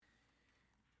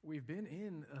We've been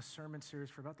in a sermon series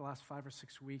for about the last 5 or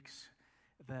 6 weeks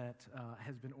that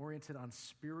has been oriented on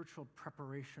spiritual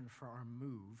preparation for our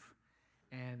move.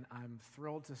 And I'm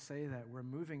thrilled to say that we're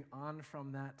moving on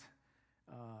from that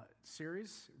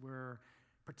series. We're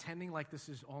pretending like this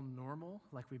is all normal,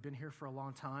 like we've been here for a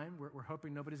long time. We're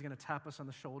hoping nobody's going to tap us on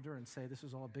the shoulder and say this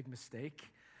is all a big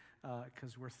mistake,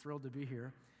 because we're thrilled to be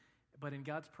here. But in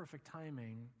God's perfect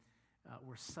timing,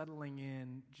 we're settling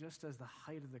in just as the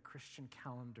height of the Christian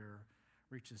calendar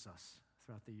reaches us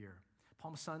throughout the year.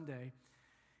 Palm Sunday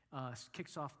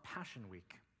kicks off Passion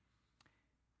Week.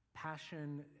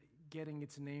 Passion getting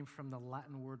its name from the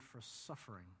Latin word for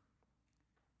suffering.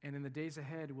 And in the days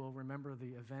ahead, we'll remember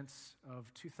the events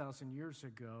of 2,000 years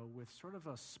ago with sort of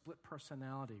a split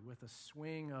personality, with a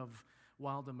swing of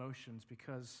wild emotions,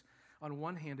 because on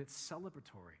one hand, it's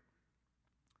celebratory.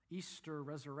 Easter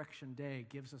Resurrection Day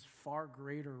gives us far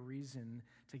greater reason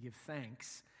to give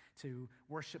thanks, to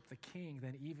worship the King,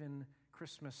 than even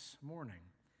Christmas morning.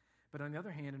 But on the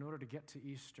other hand, in order to get to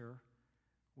Easter,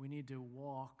 we need to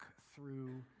walk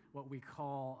through what we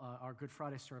call our Good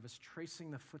Friday service,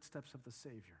 tracing the footsteps of the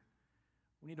Savior.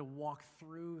 We need to walk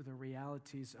through the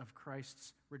realities of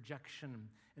Christ's rejection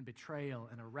and betrayal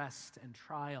and arrest and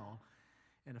trial,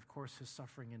 and of course, his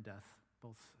suffering and death,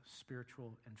 both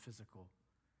spiritual and physical.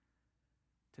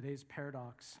 Today's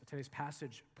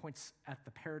passage points at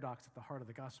the paradox at the heart of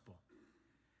the gospel.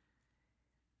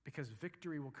 Because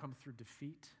victory will come through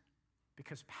defeat,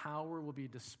 because power will be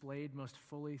displayed most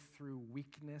fully through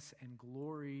weakness, and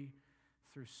glory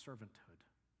through servanthood.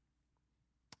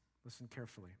 Listen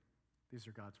carefully. These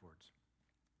are God's words.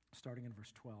 Starting in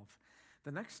verse 12.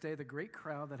 The next day, the great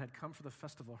crowd that had come for the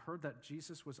festival heard that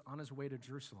Jesus was on his way to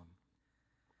Jerusalem.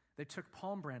 They took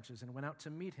palm branches and went out to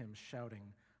meet him,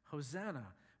 shouting, Hosanna,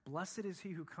 blessed is he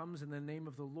who comes in the name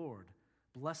of the Lord.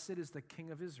 Blessed is the King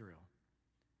of Israel.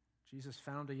 Jesus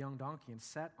found a young donkey and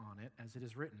sat on it, as it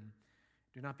is written,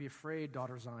 Do not be afraid,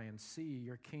 daughter Zion. See,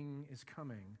 your king is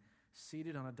coming,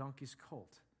 seated on a donkey's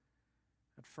colt.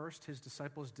 At first, his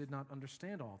disciples did not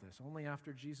understand all this. Only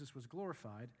after Jesus was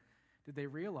glorified did they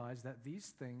realize that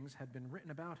these things had been written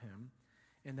about him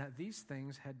and that these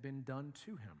things had been done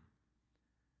to him.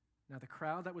 Now the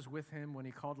crowd that was with him when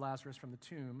he called Lazarus from the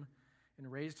tomb and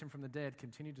raised him from the dead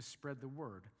continued to spread the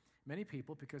word. Many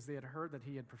people, because they had heard that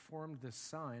he had performed this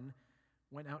sign,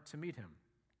 went out to meet him.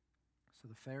 So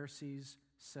the Pharisees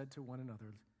said to one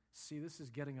another, See, this is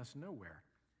getting us nowhere.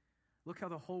 Look how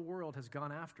the whole world has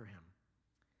gone after him.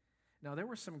 Now there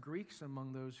were some Greeks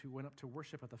among those who went up to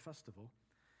worship at the festival.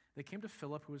 They came to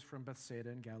Philip, who was from Bethsaida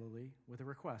in Galilee, with a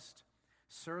request.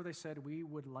 Sir, they said, we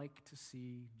would like to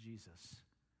see Jesus.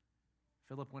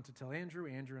 Philip went to tell Andrew.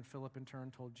 Andrew and Philip in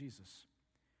turn told Jesus.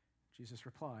 Jesus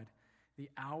replied, The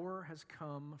hour has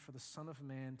come for the Son of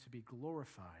Man to be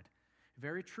glorified.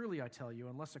 Very truly, I tell you,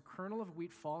 unless a kernel of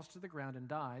wheat falls to the ground and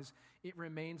dies, it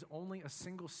remains only a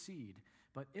single seed.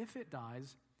 But if it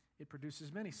dies, it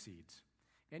produces many seeds.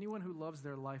 Anyone who loves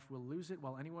their life will lose it,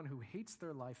 while anyone who hates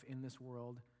their life in this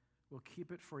world will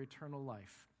keep it for eternal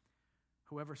life.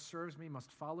 Whoever serves me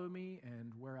must follow me,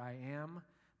 and where I am,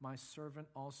 my servant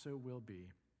also will be.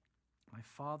 My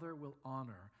Father will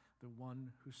honor the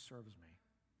one who serves me.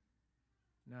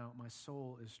 Now my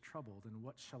soul is troubled, and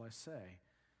what shall I say?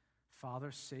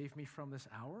 Father, save me from this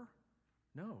hour?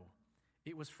 No,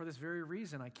 it was for this very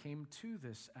reason I came to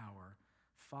this hour.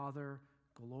 Father,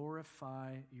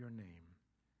 glorify your name.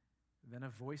 Then a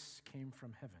voice came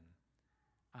from heaven.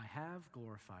 I have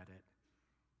glorified it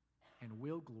and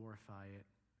will glorify it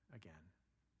again.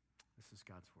 This is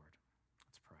God's word.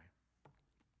 Let's pray.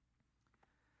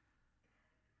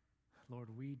 Lord,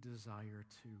 we desire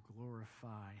to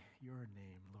glorify your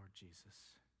name, Lord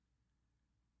Jesus.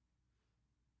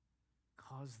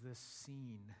 Cause this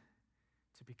scene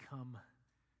to become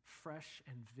fresh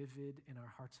and vivid in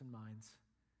our hearts and minds,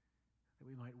 that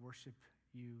we might worship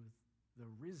you, the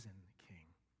risen King.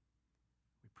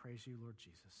 We praise you, Lord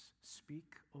Jesus.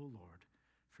 Speak, O Lord,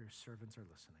 for your servants are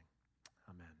listening.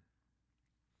 Amen.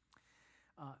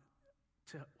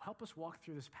 To help us walk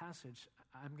through this passage,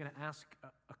 I'm going to ask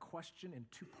a question in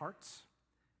 2 parts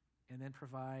and then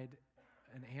provide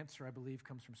an answer I believe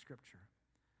comes from Scripture.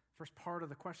 First part of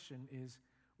the question is,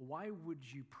 why would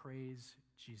you praise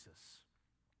Jesus?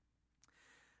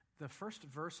 The first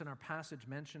verse in our passage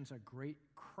mentions a great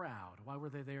crowd. Why were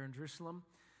they there in Jerusalem?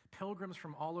 Pilgrims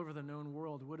from all over the known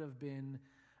world would have been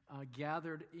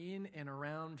gathered in and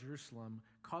around Jerusalem,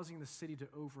 causing the city to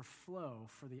overflow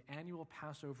for the annual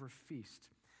Passover feast.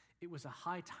 It was a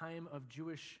high time of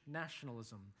Jewish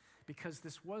nationalism, because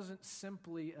this wasn't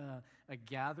simply a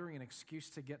gathering, an excuse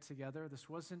to get together. This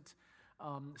wasn't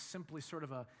simply sort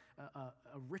of a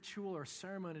ritual or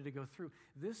ceremony to go through.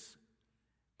 This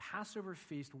Passover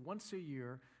feast once a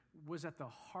year was at the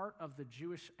heart of the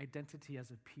Jewish identity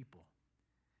as a people.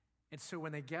 And so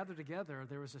when they gathered together,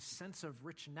 there was a sense of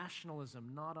rich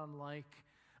nationalism, not unlike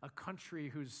a country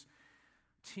whose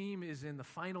team is in the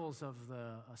finals of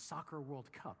the Soccer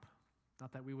World Cup.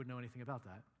 Not that we would know anything about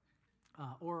that.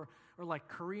 Or like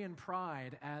Korean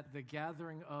pride at the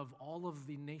gathering of all of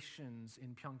the nations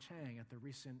in Pyeongchang at the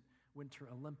recent Winter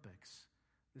Olympics.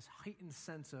 This heightened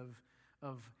sense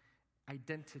of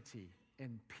identity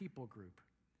and people group.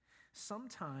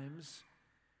 Sometimes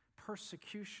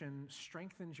persecution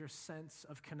strengthens your sense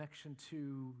of connection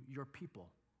to your people.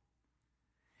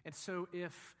 And so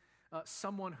if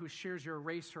someone who shares your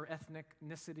race or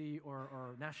ethnicity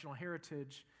or national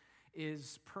heritage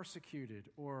is persecuted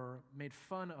or made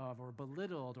fun of or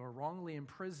belittled or wrongly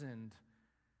imprisoned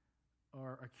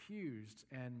or accused,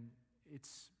 and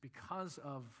it's because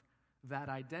of that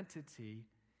identity,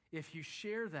 if you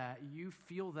share that, you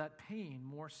feel that pain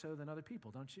more so than other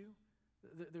people, don't you?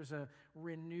 There's a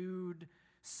renewed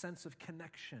sense of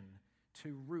connection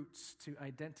to roots, to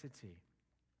identity.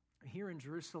 Here in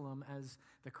Jerusalem, as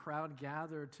the crowd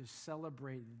gathered to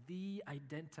celebrate the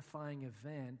identifying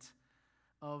event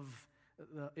of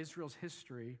Israel's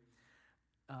history,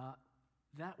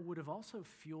 that would have also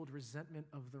fueled resentment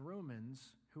of the Romans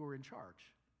who were in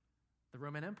charge, the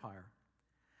Roman Empire.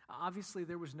 Obviously,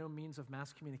 there was no means of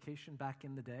mass communication back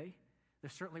in the day. There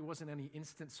certainly wasn't any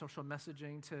instant social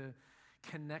messaging to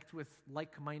connect with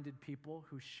like-minded people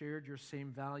who shared your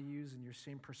same values and your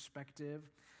same perspective.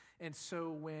 And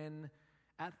so when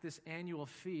at this annual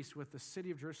feast with the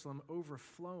city of Jerusalem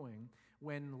overflowing,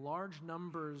 when large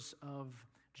numbers of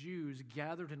Jews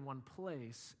gathered in one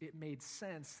place, it made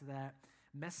sense that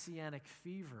messianic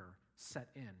fever set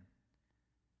in.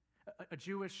 A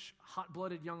Jewish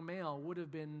hot-blooded young male would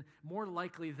have been more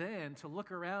likely then to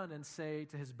look around and say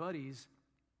to his buddies,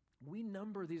 we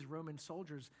number these Roman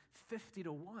soldiers 50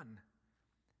 to 1,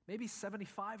 maybe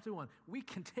 75 to 1. We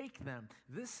can take them.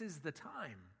 This is the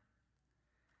time.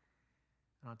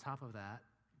 And on top of that,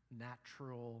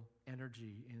 natural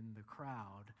energy in the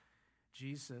crowd,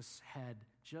 Jesus had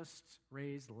just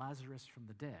raised Lazarus from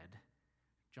the dead,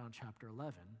 John chapter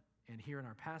 11. And here in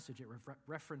our passage, it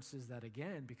references that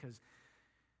again because,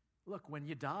 look, when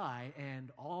you die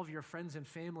and all of your friends and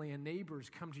family and neighbors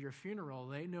come to your funeral,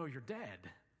 they know you're dead.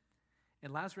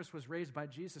 And Lazarus was raised by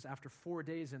Jesus after 4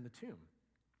 days in the tomb.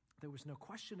 There was no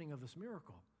questioning of this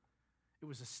miracle. It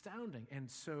was astounding. And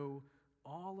so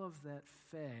all of that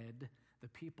fed the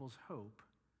people's hope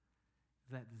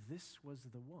that this was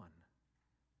the one.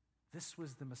 This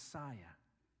was the Messiah.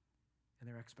 And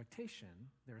their expectation,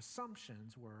 their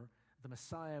assumptions were the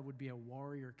Messiah would be a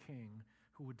warrior king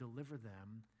who would deliver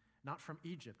them, not from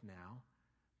Egypt now,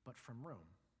 but from Rome.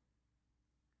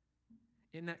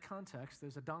 In that context,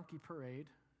 there's a donkey parade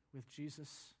with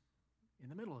Jesus in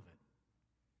the middle of it.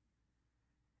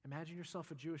 Imagine yourself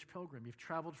a Jewish pilgrim. You've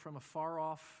traveled from a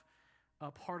far-off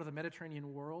part of the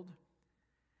Mediterranean world.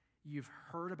 You've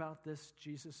heard about this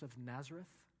Jesus of Nazareth.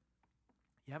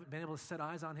 You haven't been able to set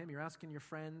eyes on him. You're asking your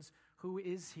friends, who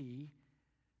is he?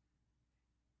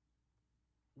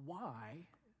 Why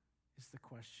is the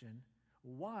question.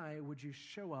 Why would you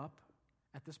show up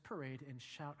at this parade and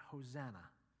shout, Hosanna?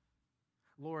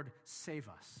 Lord, save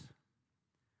us.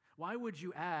 Why would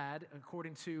you add,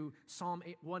 according to Psalm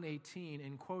 118,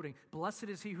 in quoting, blessed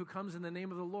is he who comes in the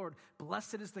name of the Lord.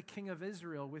 Blessed is the King of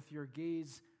Israel, with your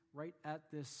gaze right at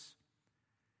this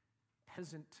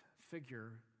peasant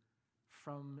figure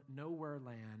from nowhere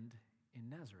land in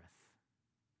Nazareth.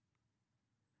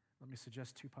 Let me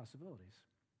suggest two possibilities.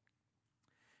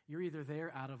 You're either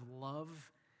there out of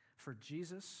love for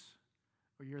Jesus,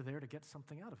 or you're there to get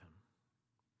something out of him.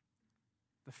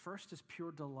 The first is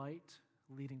pure delight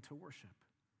leading to worship.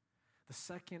 The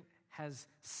second has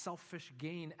selfish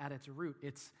gain at its root.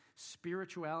 It's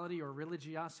spirituality or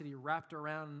religiosity wrapped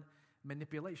around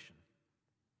manipulation.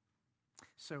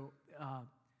 So,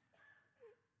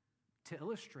 to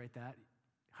illustrate that,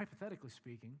 hypothetically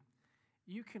speaking,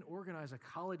 you can organize a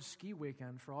college ski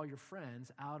weekend for all your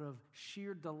friends out of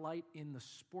sheer delight in the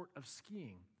sport of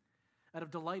skiing, out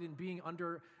of delight in being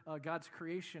under God's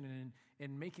creation and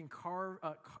in making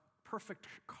perfect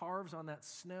carves on that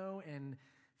snow and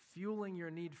fueling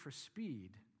your need for speed.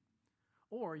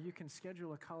 Or you can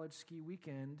schedule a college ski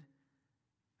weekend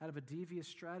out of a devious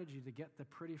strategy to get the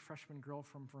pretty freshman girl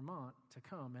from Vermont to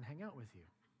come and hang out with you.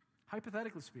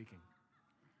 Hypothetically speaking,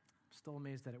 I'm still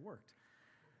amazed that it worked.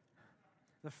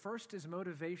 The first is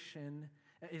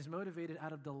motivated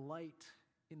out of delight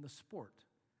in the sport.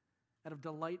 out of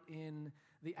delight in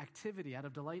the activity, out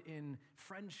of delight in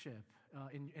friendship,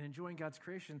 in enjoying God's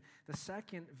creation. The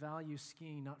second values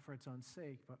skiing not for its own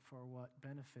sake, but for what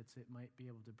benefits it might be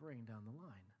able to bring down the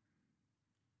line.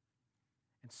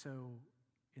 And so,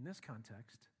 in this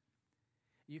context,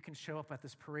 you can show up at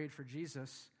this parade for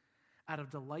Jesus out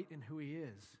of delight in who he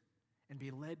is and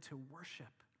be led to worship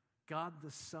God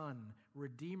the Son,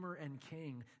 Redeemer and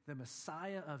King, the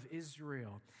Messiah of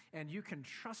Israel. And you can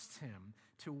trust him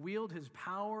to wield his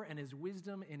power and his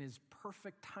wisdom in his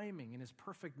perfect timing, in his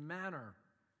perfect manner.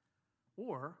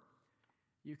 Or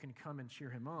you can come and cheer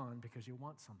him on because you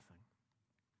want something.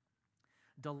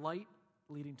 Delight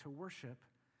leading to worship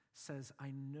says,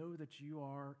 I know that you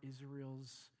are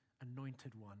Israel's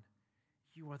anointed one.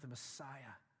 You are the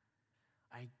Messiah.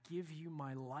 I give you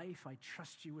my life. I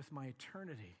trust you with my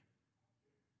eternity.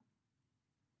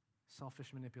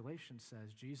 Selfish manipulation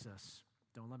says, Jesus,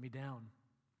 don't let me down.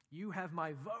 You have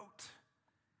my vote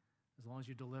as long as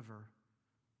you deliver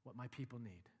what my people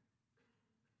need.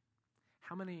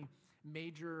 How many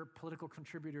major political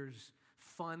contributors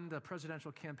fund a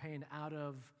presidential campaign out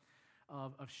of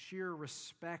sheer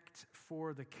respect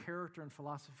for the character and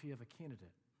philosophy of a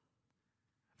candidate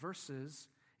versus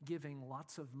giving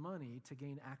lots of money to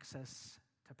gain access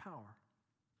to power,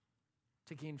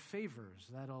 to gain favors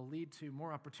that'll lead to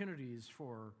more opportunities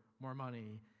for more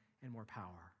money and more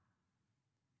power?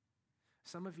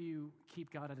 Some of you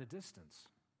keep God at a distance.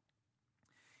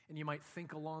 And you might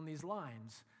think along these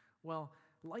lines, well,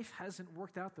 life hasn't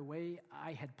worked out the way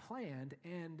I had planned,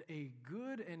 and a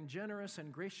good and generous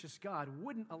and gracious God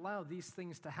wouldn't allow these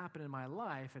things to happen in my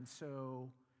life, and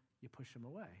so you push him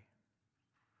away.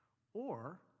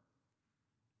 Or,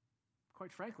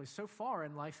 quite frankly, so far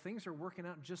in life, things are working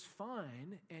out just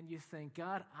fine, and you think,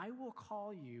 God, I will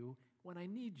call you when I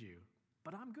need you,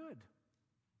 but I'm good.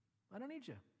 I don't need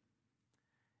you.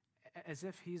 As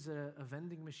if he's a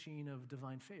vending machine of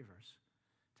divine favors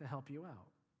to help you out.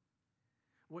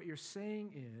 What you're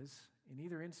saying is, in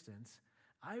either instance,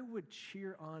 I would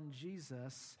cheer on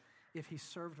Jesus if he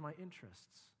served my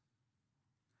interests.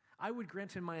 I would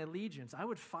grant him my allegiance. I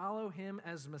would follow him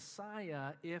as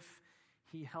Messiah if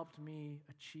he helped me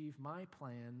achieve my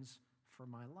plans for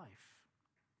my life.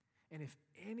 And if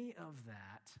any of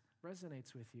that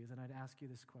resonates with you, then I'd ask you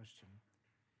this question.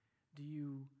 Do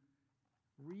you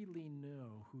really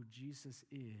know who Jesus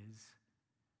is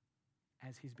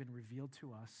as he's been revealed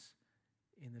to us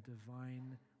in the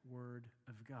divine Word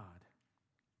of God?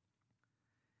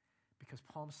 Because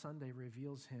Palm Sunday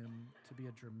reveals him to be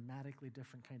a dramatically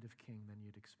different kind of king than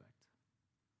you'd expect.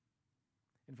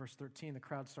 In verse 13, the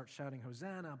crowd starts shouting,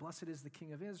 Hosanna, blessed is the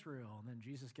King of Israel. And then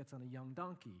Jesus gets on a young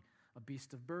donkey, a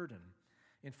beast of burden,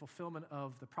 in fulfillment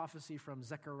of the prophecy from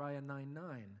Zechariah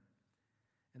 9:9.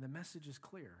 And the message is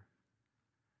clear.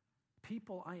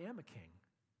 People, I am a king,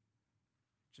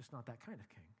 just not that kind of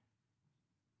king.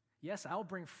 Yes, I'll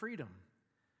bring freedom,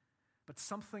 but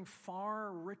something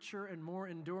far richer and more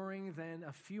enduring than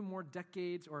a few more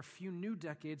decades or a few new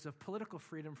decades of political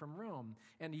freedom from Rome.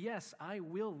 And yes, I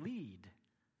will lead,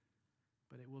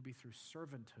 but it will be through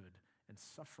servanthood and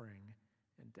suffering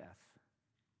and death.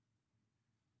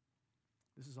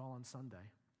 This is all on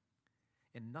Sunday.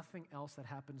 And nothing else that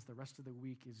happens the rest of the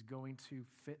week is going to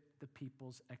fit the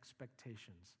people's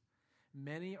expectations.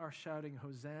 Many are shouting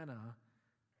Hosanna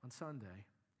on Sunday.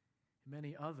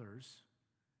 Many others,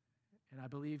 and I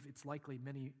believe it's likely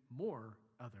many more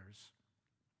others,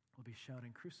 will be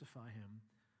shouting crucify him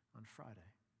on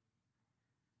Friday.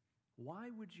 Why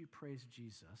would you praise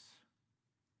Jesus,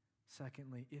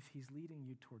 secondly, if he's leading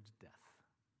you towards death?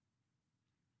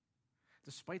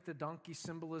 Despite the donkey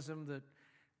symbolism that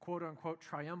quote-unquote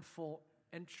triumphal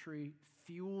entry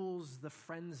fuels the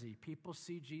frenzy. People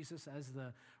see Jesus as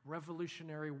the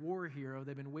revolutionary war hero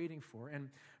they've been waiting for. And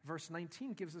verse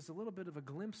 19 gives us a little bit of a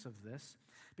glimpse of this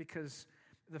because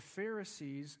the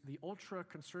Pharisees, the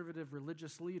ultra-conservative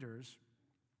religious leaders,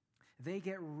 they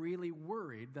get really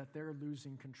worried that they're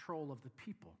losing control of the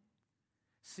people.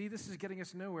 See, this is getting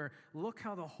us nowhere. Look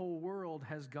how the whole world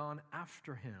has gone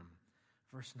after him.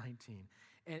 Verse 19.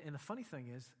 And the funny thing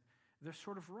is, they're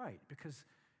sort of right, because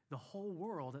the whole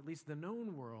world, at least the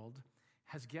known world,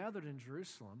 has gathered in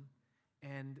Jerusalem,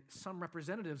 and some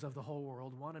representatives of the whole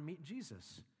world want to meet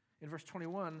Jesus. In verse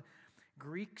 21,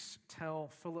 Greeks tell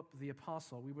Philip the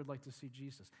apostle, we would like to see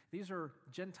Jesus. These are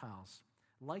Gentiles,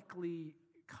 likely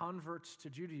converts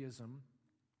to Judaism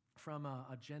from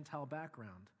a Gentile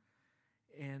background.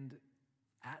 And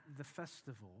at the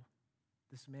festival,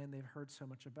 this man they've heard so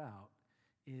much about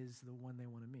is the one they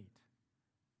want to meet.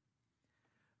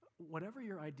 Whatever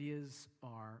your ideas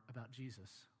are about Jesus,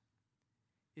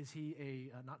 Is he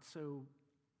a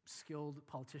not-so-skilled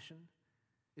politician?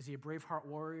 Is he a Braveheart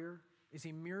warrior? Is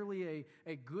he merely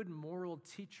a good moral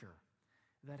teacher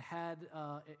that had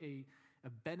a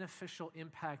beneficial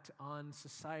impact on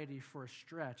society for a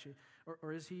stretch?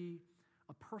 Or is he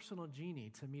a personal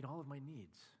genie to meet all of my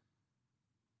needs?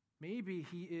 Maybe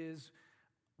he is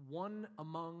one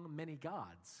among many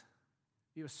gods.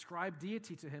 You ascribe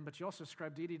deity to him, but you also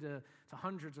ascribe deity to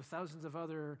hundreds of thousands of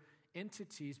other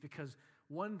entities because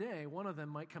one day one of them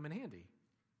might come in handy.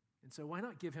 And so why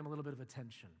not give him a little bit of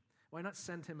attention? Why not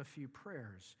send him a few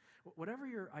prayers? Whatever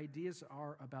your ideas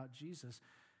are about Jesus,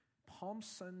 Palm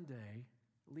Sunday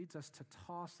leads us to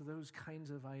toss those kinds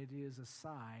of ideas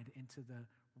aside into the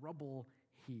rubble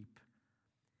heap.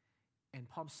 And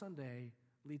Palm Sunday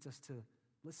leads us to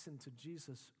listen to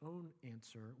Jesus' own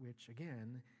answer, which,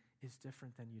 again, is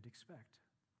different than you'd expect.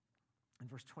 In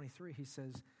verse 23, he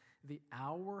says, "The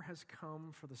hour has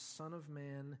come for the Son of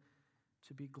Man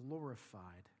to be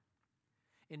glorified."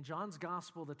 In John's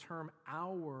gospel, the term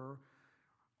hour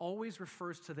always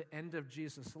refers to the end of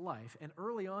Jesus' life. And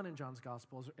early on in John's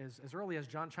gospel, as early as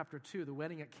John chapter 2, the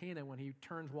wedding at Cana, when he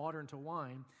turns water into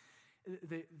wine,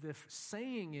 the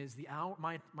saying is, "The hour,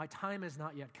 my time has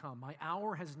not yet come. My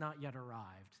hour has not yet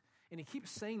arrived." And he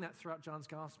keeps saying that throughout John's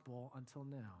gospel until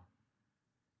now.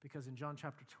 Because in John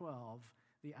chapter 12,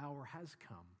 the hour has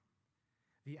come.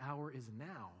 The hour is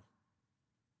now.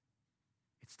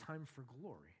 It's time for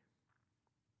glory.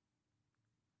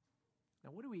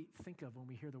 Now, what do we think of when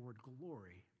we hear the word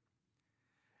glory?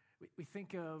 We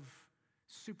think of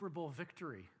Super Bowl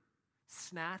victory,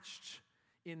 snatched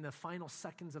in the final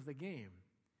seconds of the game.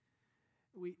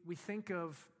 We think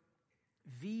of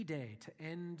V-Day to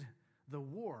end the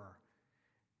war.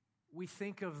 We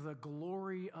think of the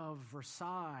glory of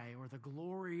Versailles or the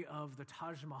glory of the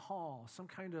Taj Mahal, some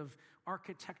kind of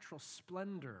architectural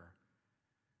splendor.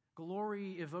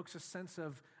 Glory evokes a sense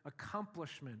of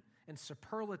accomplishment and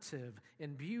superlative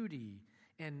and beauty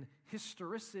and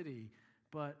historicity.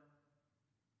 But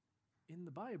in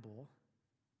the Bible,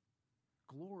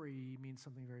 glory means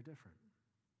something very different.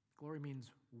 Glory means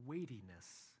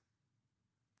weightiness.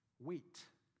 Weight.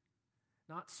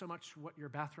 Not so much what your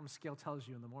bathroom scale tells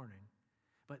you in the morning,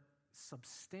 but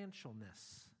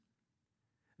substantialness.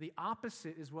 The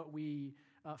opposite is what we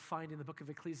find in the book of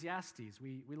Ecclesiastes.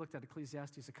 We looked at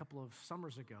Ecclesiastes a couple of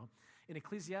summers ago. In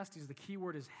Ecclesiastes, the key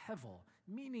word is hevel,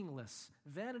 meaningless,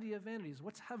 vanity of vanities.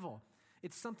 What's hevel?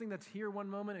 It's something that's here one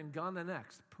moment and gone the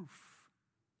next. Poof.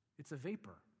 It's a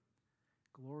vapor.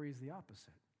 Glory is the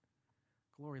opposite.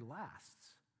 Glory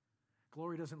lasts.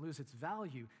 Glory doesn't lose its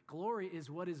value. Glory is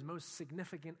what is most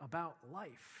significant about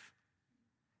life.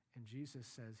 And Jesus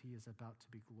says he is about to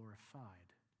be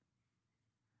glorified.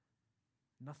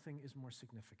 Nothing is more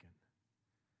significant.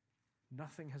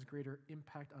 Nothing has greater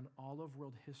impact on all of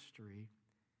world history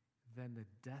than the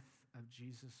death of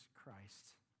Jesus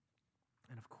Christ.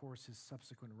 And of course, his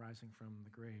subsequent rising from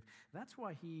the grave. That's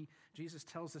why Jesus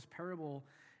tells this parable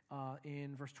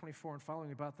in verse 24 and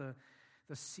following about the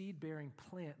seed-bearing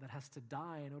plant that has to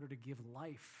die in order to give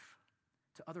life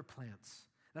to other plants.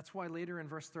 That's why later in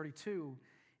verse 32,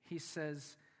 he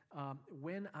says,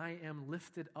 when I am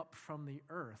lifted up from the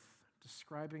earth,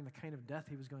 describing the kind of death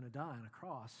he was going to die on a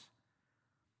cross,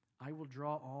 I will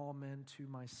draw all men to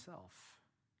myself.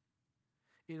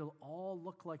 It'll all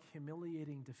look like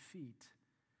humiliating defeat,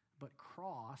 but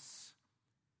cross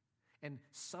and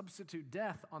substitute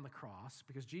death on the cross,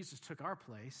 because Jesus took our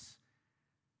place,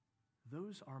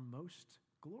 those are most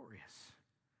glorious.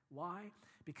 Why?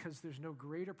 Because there's no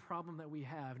greater problem that we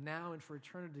have now and for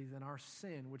eternity than our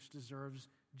sin, which deserves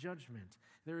judgment.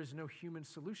 There is no human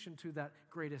solution to that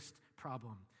greatest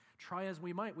problem. Try as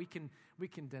we might, we can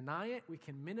deny it, we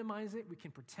can minimize it, we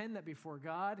can pretend that before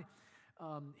God,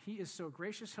 he is so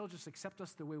gracious, he'll just accept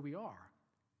us the way we are.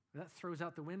 That throws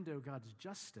out the window God's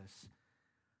justice.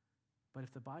 But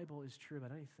if the Bible is true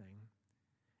about anything,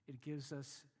 it gives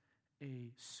us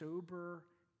a sober,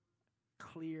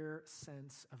 clear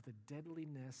sense of the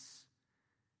deadliness,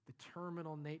 the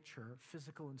terminal nature,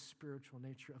 physical and spiritual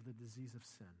nature of the disease of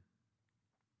sin.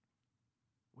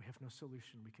 We have no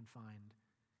solution we can find,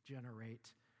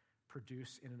 generate,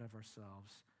 produce in and of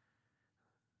ourselves.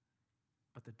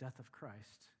 But the death of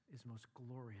Christ is most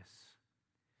glorious,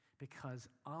 because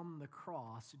on the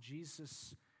cross,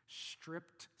 Jesus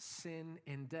stripped sin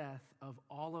and death of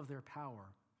all of their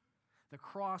power. The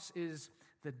cross is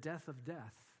the death of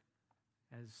death,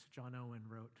 as John Owen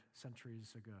wrote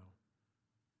centuries ago.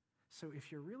 So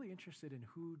if you're really interested in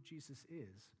who Jesus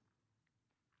is,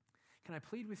 can I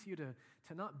plead with you to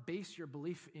not base your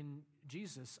belief in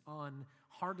Jesus on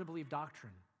hard-to-believe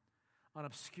doctrine, on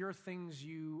obscure things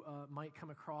you might come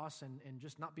across and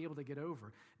just not be able to get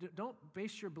over. Don't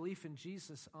base your belief in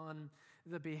Jesus on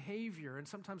the behavior and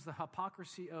sometimes the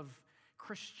hypocrisy of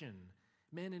Christian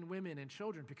men and women and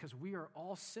children, because we are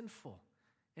all sinful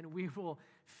and we will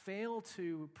fail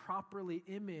to properly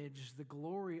image the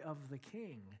glory of the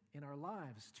King in our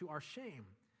lives to our shame.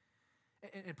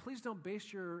 And please don't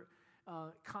base your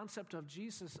concept of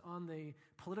Jesus on the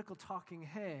political talking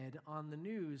head on the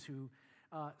news who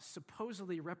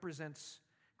supposedly represents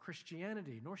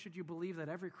Christianity, nor should you believe that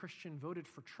every Christian voted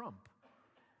for Trump.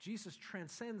 Jesus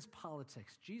transcends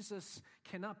politics. Jesus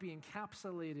cannot be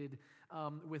encapsulated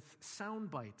with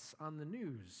sound bites on the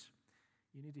news.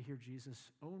 You need to hear Jesus'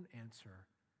 own answer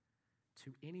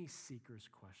to any seeker's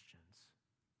questions,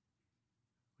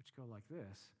 which go like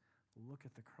this: look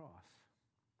at the cross.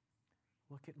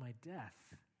 Look at my death.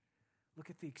 Look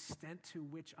at the extent to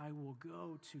which I will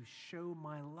go to show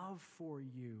my love for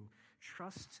you.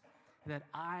 Trust that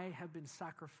I have been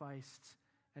sacrificed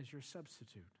as your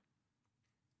substitute.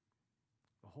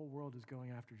 The whole world is going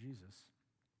after Jesus,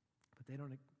 but they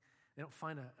don't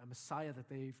find a Messiah that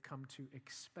they've come to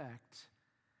expect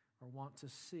or want to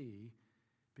see,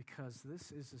 because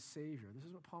this is a Savior. This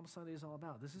is what Palm Sunday is all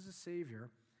about. This is a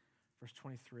Savior, verse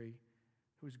 23,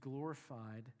 who is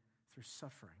glorified through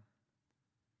suffering.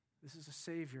 This is a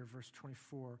Savior, verse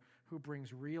 24, who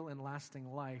brings real and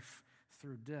lasting life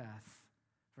through death.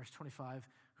 Verse 25,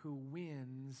 who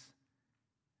wins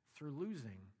through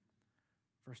losing.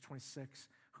 Verse 26,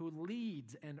 who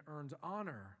leads and earns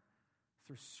honor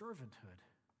through servanthood.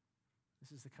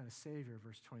 This is the kind of Savior,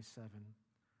 verse 27,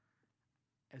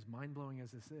 as mind-blowing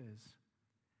as this is,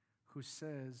 who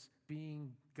says,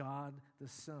 being God the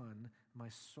Son, my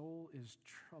soul is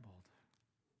troubled.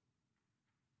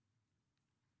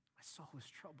 My soul is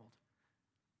troubled.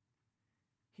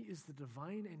 He is the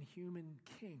divine and human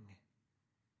King.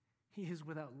 He is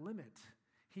without limit.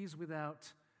 He is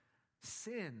without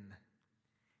sin.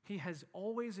 He has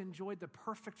always enjoyed the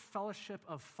perfect fellowship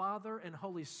of Father and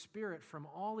Holy Spirit from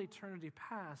all eternity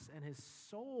past, and his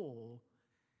soul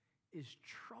is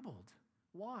troubled.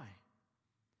 Why?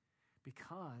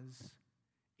 Because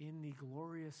in the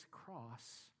glorious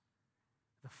cross,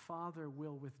 the Father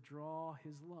will withdraw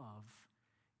his love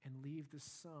and leave the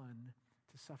Son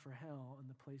to suffer hell in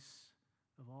the place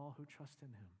of all who trust in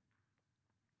him.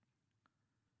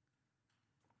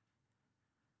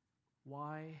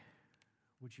 Why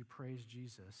would you praise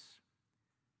Jesus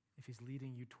if he's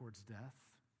leading you towards death?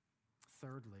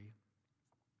 Thirdly,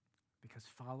 because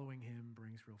following him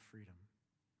brings real freedom.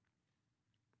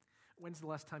 When's the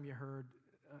last time you heard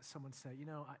someone say,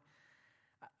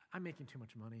 I'm making too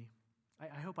much money.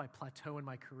 I hope I plateau in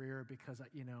my career because,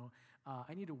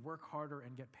 I need to work harder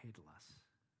and get paid less.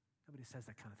 Nobody says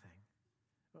that kind of thing.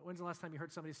 But when's the last time you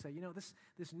heard somebody say,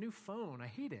 this new phone, I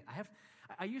hate it.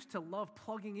 I used to love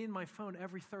plugging in my phone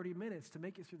every 30 minutes to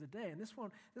make it through the day, and this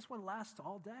one lasts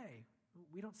all day.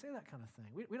 We don't say that kind of thing.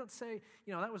 We don't say,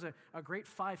 that was a great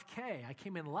 5K. I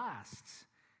came in last.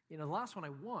 The last one I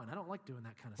won. I don't like doing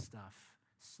that kind of stuff.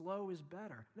 Slow is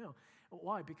better. No.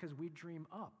 Why? Because we dream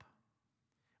up.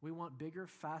 We want bigger,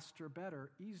 faster,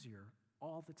 better, easier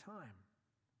all the time.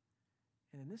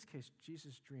 And in this case,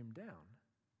 Jesus dreamed down.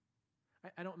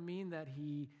 I don't mean that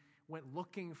he went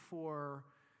looking for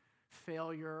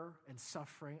failure and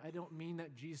suffering. I don't mean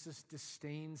that Jesus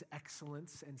disdains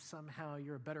excellence and somehow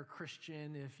you're a better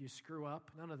Christian if you screw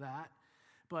up. None of that.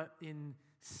 But in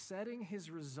setting his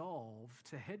resolve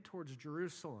to head towards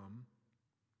Jerusalem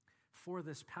for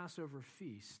this Passover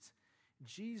feast,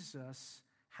 Jesus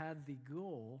had the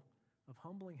goal of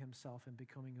humbling himself and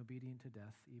becoming obedient to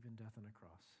death, even death on a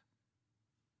cross.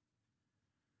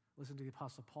 Listen to the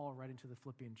Apostle Paul writing to the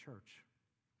Philippian church.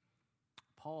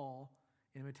 Paul,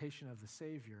 in imitation of the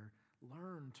Savior,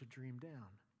 learned to dream down.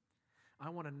 I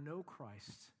want to know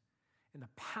Christ in the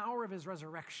power of his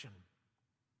resurrection.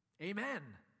 Amen.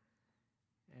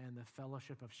 And the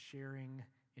fellowship of sharing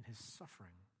in his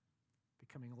suffering,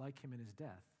 becoming like him in his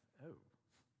death. Oh.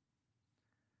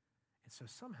 And so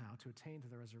somehow to attain to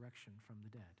the resurrection from the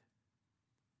dead,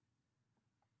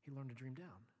 he learned to dream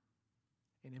down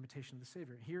in imitation of the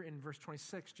Savior. Here in verse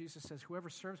 26, Jesus says, whoever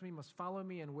serves me must follow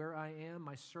me, and where I am,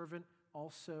 my servant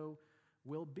also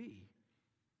will be.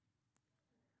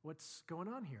 What's going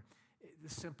on here? The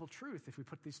simple truth, if we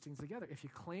put these things together, if you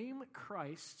claim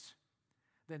Christ,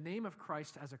 the name of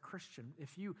Christ as a Christian,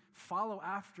 if you follow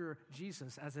after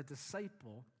Jesus as a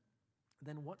disciple,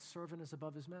 then what servant is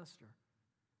above his master?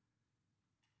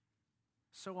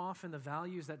 So often the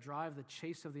values that drive the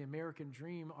chase of the American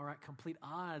dream are at complete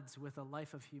odds with a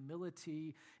life of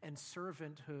humility and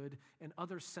servanthood and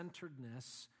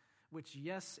other-centeredness, which,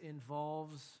 yes,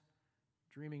 involves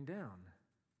dreaming down.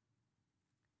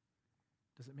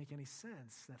 Does it make any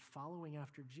sense that following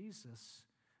after Jesus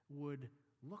would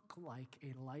look like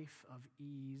a life of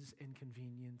ease and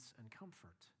convenience and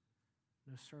comfort?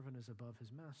 No servant is above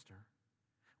his master.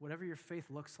 Whatever your faith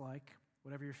looks like,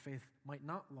 whatever your faith might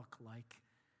not look like,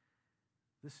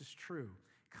 this is true.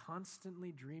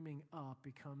 Constantly dreaming up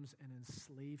becomes an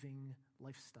enslaving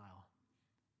lifestyle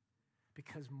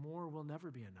because more will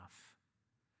never be enough.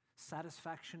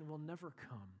 Satisfaction will never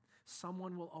come.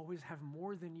 Someone will always have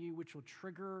more than you, which will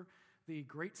trigger the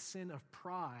great sin of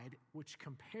pride, which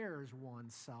compares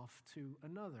oneself to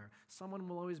another. Someone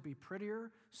will always be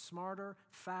prettier, smarter,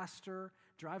 faster,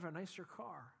 drive a nicer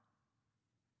car.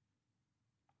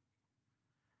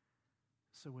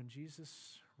 So when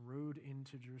Jesus rode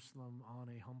into Jerusalem on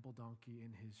a humble donkey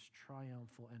in his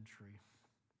triumphal entry,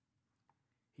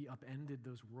 he upended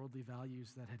those worldly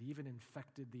values that had even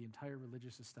infected the entire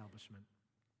religious establishment.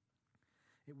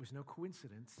 It was no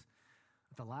coincidence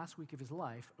that the last week of his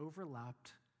life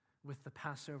overlapped with the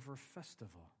Passover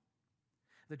festival.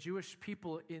 The Jewish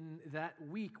people in that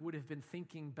week would have been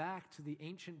thinking back to the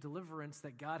ancient deliverance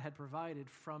that God had provided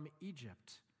from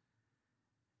Egypt.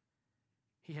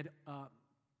 He had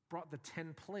brought the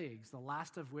 10 plagues, the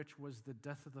last of which was the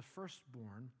death of the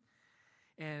firstborn.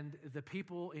 And the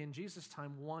people in Jesus'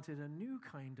 time wanted a new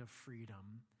kind of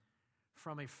freedom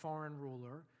from a foreign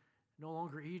ruler, no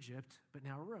longer Egypt, but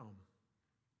now Rome.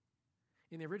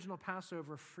 In the original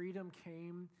Passover, freedom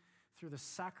came through the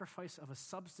sacrifice of a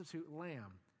substitute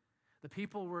lamb. The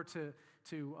people were to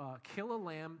kill a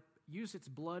lamb, use its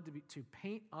blood to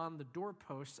paint on the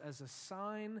doorposts as a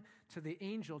sign to the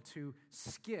angel to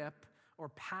skip or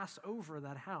pass over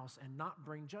that house and not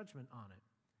bring judgment on it.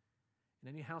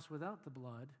 In any house without the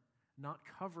blood, not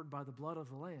covered by the blood of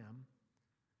the lamb,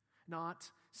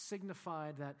 not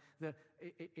signified that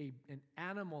an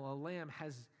animal, a lamb,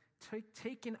 has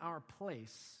taken our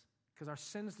place because our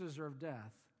sins deserve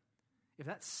death. If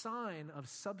that sign of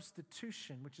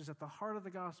substitution, which is at the heart of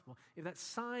the gospel, if that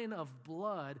sign of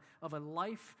blood, of a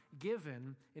life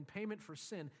given in payment for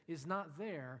sin is not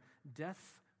there,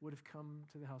 death would have come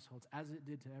to the households, as it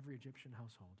did to every Egyptian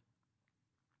household.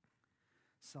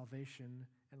 Salvation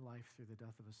and life through the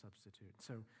death of a substitute.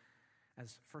 So,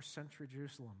 as first century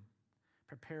Jerusalem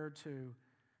prepared to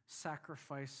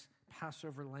sacrifice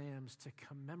Passover lambs to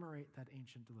commemorate that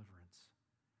ancient deliverance,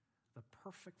 the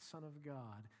perfect Son of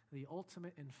God, the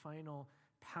ultimate and final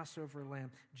Passover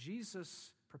lamb,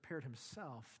 Jesus prepared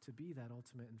himself to be that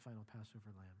ultimate and final Passover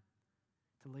lamb,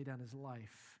 to lay down his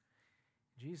life.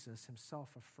 Jesus himself,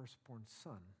 a firstborn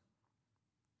son.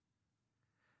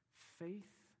 Faith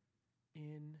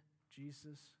in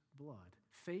Jesus' blood.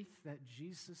 Faith that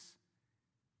Jesus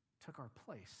took our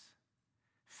place.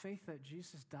 Faith that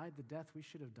Jesus died the death we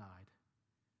should have died.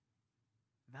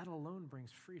 That alone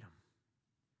brings freedom.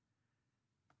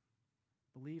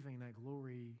 Believing that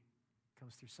glory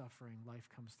comes through suffering, life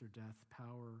comes through death,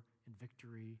 power and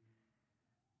victory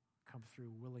come through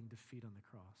willing defeat on the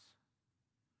cross.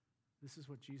 This is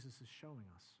what Jesus is showing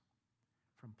us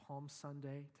from Palm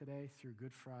Sunday today through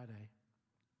Good Friday,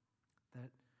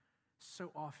 that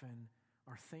so often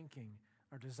our thinking,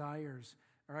 our desires,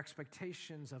 our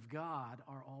expectations of God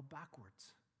are all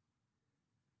backwards.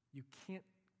 You can't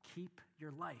keep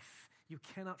your life. You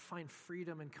cannot find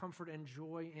freedom and comfort and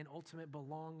joy and ultimate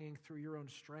belonging through your own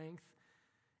strength.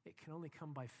 It can only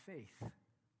come by faith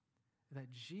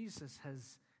that Jesus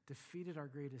has defeated our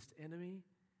greatest enemy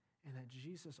and that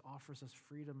Jesus offers us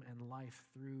freedom and life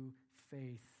through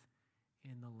faith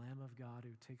in the Lamb of God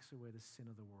who takes away the sin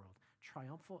of the world.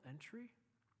 Triumphal entry,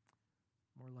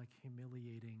 more like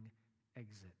humiliating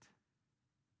exit.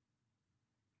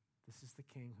 This is the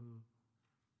King who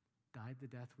died the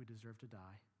death we deserve to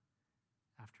die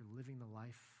after living the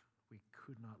life we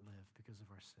could not live because of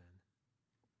our sin.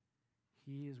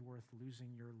 He is worth losing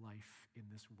your life in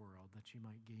this world that you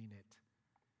might gain it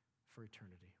for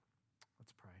eternity.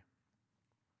 Let's pray.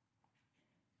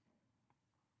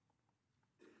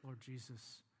 Lord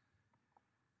Jesus,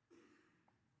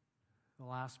 the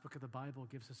last book of the Bible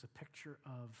gives us a picture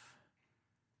of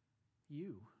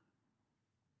you.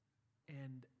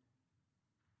 And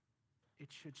it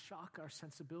should shock our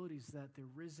sensibilities that the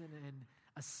risen and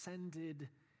ascended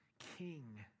King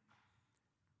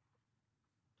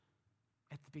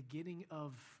at the beginning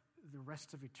of the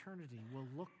rest of eternity will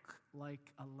look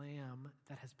like a lamb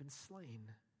that has been slain.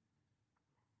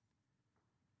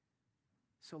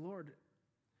 So, Lord,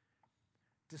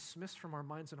 dismiss from our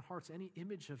minds and hearts any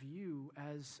image of you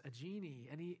as a genie,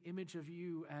 any image of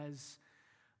you as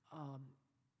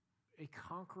a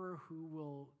conqueror who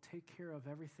will take care of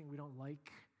everything we don't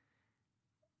like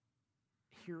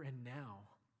here and now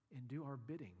and do our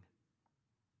bidding.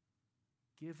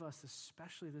 Give us,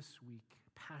 especially this week,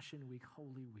 Passion Week,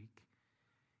 Holy Week,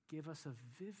 give us a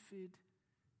vivid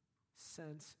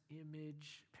sense,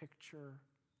 image, picture,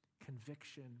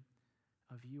 conviction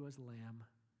of you as lamb,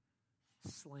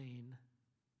 slain,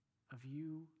 of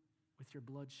you with your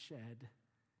blood shed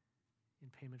in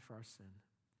payment for our sin,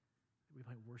 that we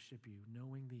might worship you,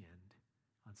 knowing the end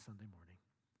on Sunday morning.